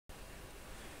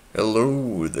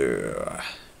Hello there.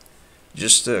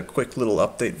 Just a quick little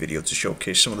update video to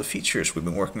showcase some of the features we've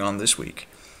been working on this week.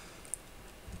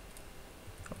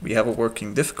 We have a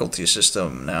working difficulty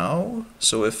system now,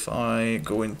 so if I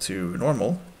go into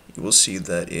normal, you will see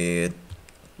that it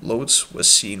loads a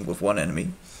scene with one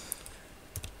enemy.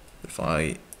 If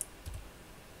I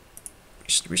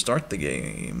restart the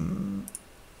game,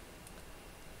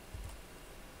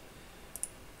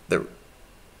 there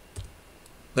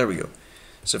we go.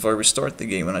 So if I restart the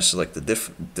game and I select the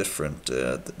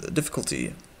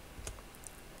difficulty,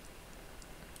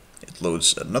 it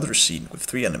loads another scene with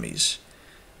 3 enemies.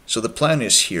 So the plan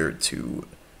is here to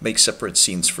make separate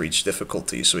scenes for each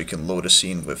difficulty, so we can load a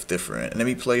scene with different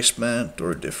enemy placement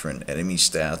or different enemy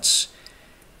stats.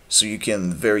 So you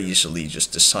can very easily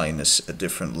just assign a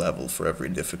different level for every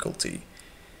difficulty.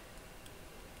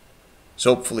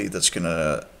 So hopefully that's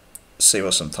gonna save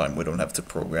us some time. We don't have to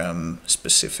program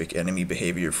specific enemy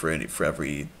behavior for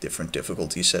every different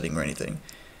difficulty setting or anything.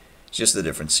 It's just a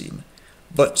different scene.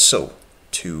 But so,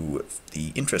 to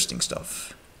the interesting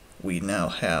stuff. We now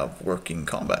have working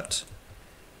combat.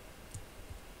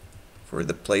 For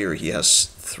the player, he has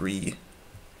 3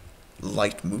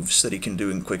 light moves that he can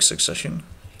do in quick succession.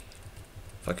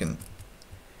 If I can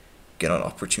get an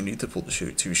opportunity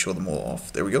to show them all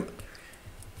off. There we go.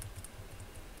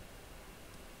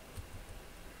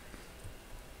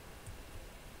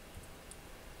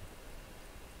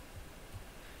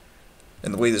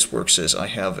 And the way this works is I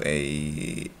have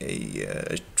a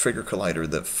trigger collider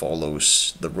that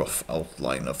follows the rough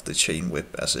outline of the chain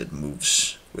whip as it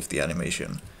moves with the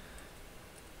animation.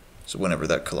 So whenever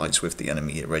that collides with the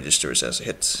enemy, it registers as a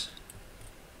hit.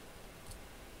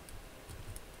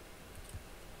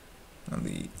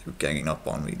 And they're ganging up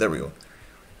on me. There we go.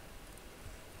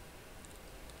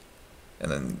 And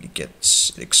then it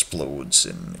explodes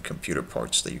in computer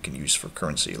parts that you can use for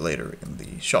currency later in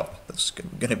the shop that's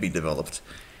going to be developed.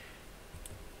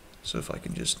 So if I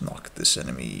can just knock this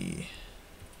enemy,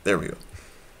 there we go.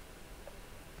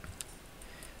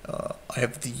 I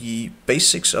have the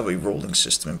basics of a rolling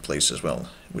system in place as well,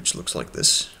 which looks like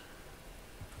this.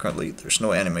 Currently there's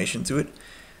no animation to it,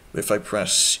 but if I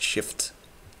press Shift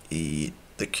E,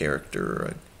 the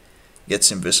character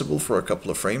gets invisible for a couple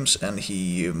of frames and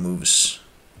he moves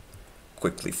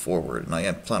quickly forward, and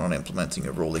I plan on implementing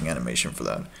a rolling animation for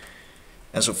that.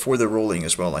 And so for the rolling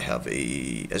as well, I have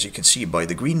as you can see by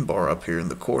the green bar up here in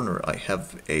the corner, I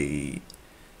have a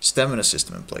stamina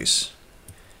system in place.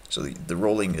 So the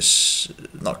rolling is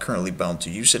not currently bound to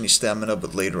use any stamina,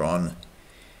 but later on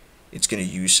it's going to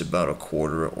use about a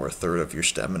quarter or a third of your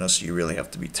stamina, so you really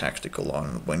have to be tactical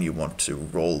on when you want to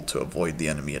roll to avoid the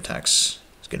enemy attacks.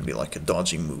 It's going to be like a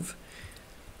dodging move.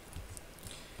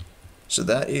 So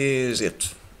that is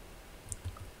it.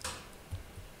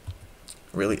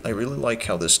 I really like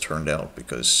how this turned out,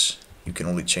 because you can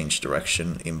only change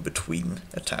direction in between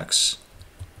attacks.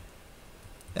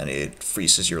 And it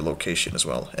freezes your location as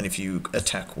well. And if you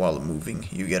attack while moving,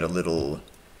 you get a little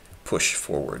push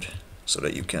forward, so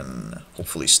that you can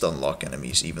hopefully stun lock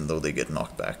enemies even though they get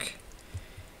knocked back.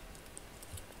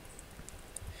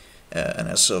 And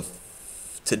as of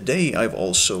today, I've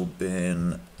also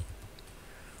been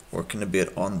working a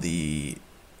bit on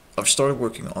I've started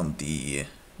working on the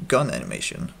gun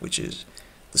animation, which is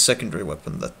the secondary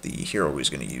weapon that the hero is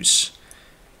going to use,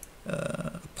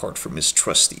 apart from his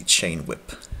trusty chain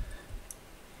whip.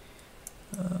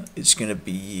 It's going to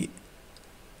be,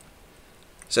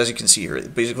 so as you can see here,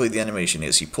 basically the animation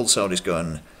is he pulls out his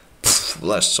gun,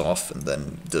 blasts off, and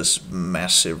then does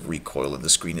massive recoil, and the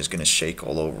screen is going to shake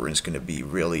all over, and it's going to be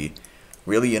really,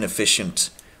 really inefficient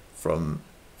from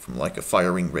like a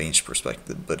firing range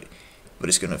perspective, but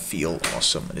it's going to feel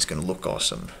awesome and it's going to look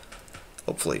awesome.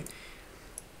 Hopefully,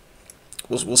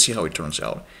 we'll see how it turns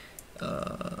out.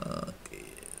 But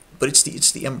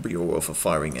it's the embryo of a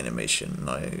firing animation.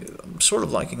 I'm sort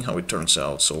of liking how it turns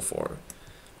out so far.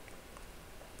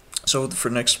 So for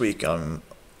next week, I'm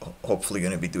hopefully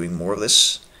going to be doing more of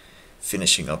this,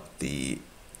 finishing up the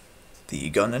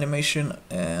gun animation,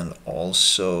 and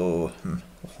also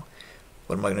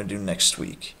what am I going to do next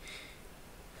week?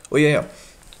 Oh yeah.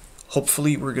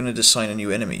 Hopefully we're going to design a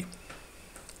new enemy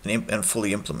and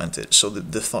fully implement it. So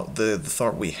the thought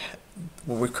what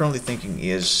we're currently thinking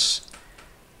is,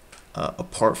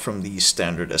 apart from the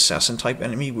standard assassin type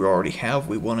enemy we already have,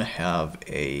 we want to have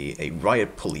a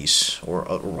riot police, or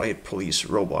a riot police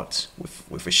robot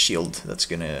with a shield that's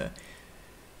gonna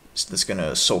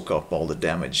soak up all the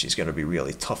damage. He's gonna be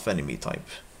really tough enemy type.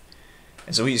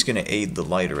 And so he's going to aid the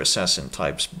lighter assassin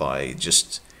types by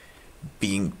just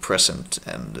being present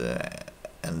and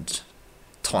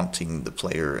taunting the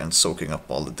player and soaking up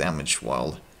all the damage,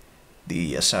 while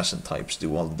the assassin types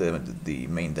do all the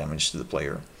main damage to the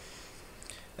player.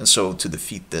 And so to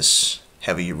defeat this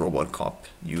heavy robot cop,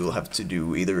 you'll have to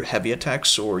do either heavy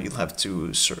attacks, or you'll have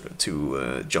to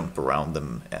jump around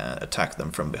them and attack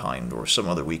them from behind, or some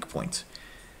other weak point.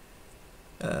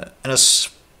 And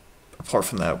apart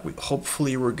from that,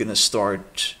 hopefully we're gonna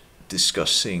start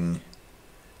discussing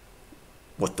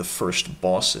what the first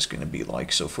boss is going to be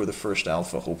like. So for the first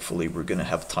alpha, hopefully we're going to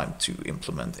have time to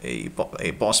implement a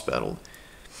boss battle.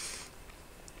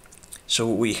 So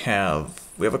we have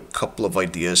a couple of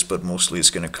ideas, but mostly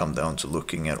it's going to come down to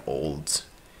looking at old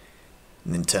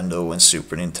Nintendo and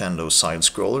Super Nintendo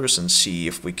side-scrollers and see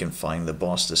if we can find a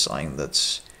boss design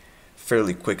that's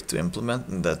fairly quick to implement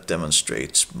and that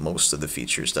demonstrates most of the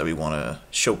features that we want to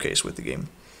showcase with the game.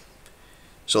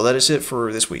 So that is it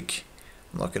for this week.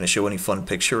 I'm not going to show any fun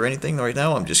picture or anything right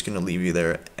now. I'm just going to leave you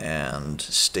there and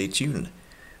stay tuned.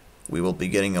 We will be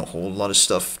getting a whole lot of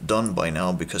stuff done by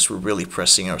now because we're really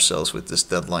pressing ourselves with this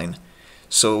deadline.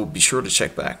 So be sure to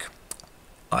check back.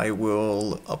 I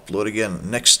will upload again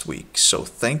next week. So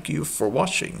thank you for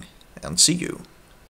watching and see you.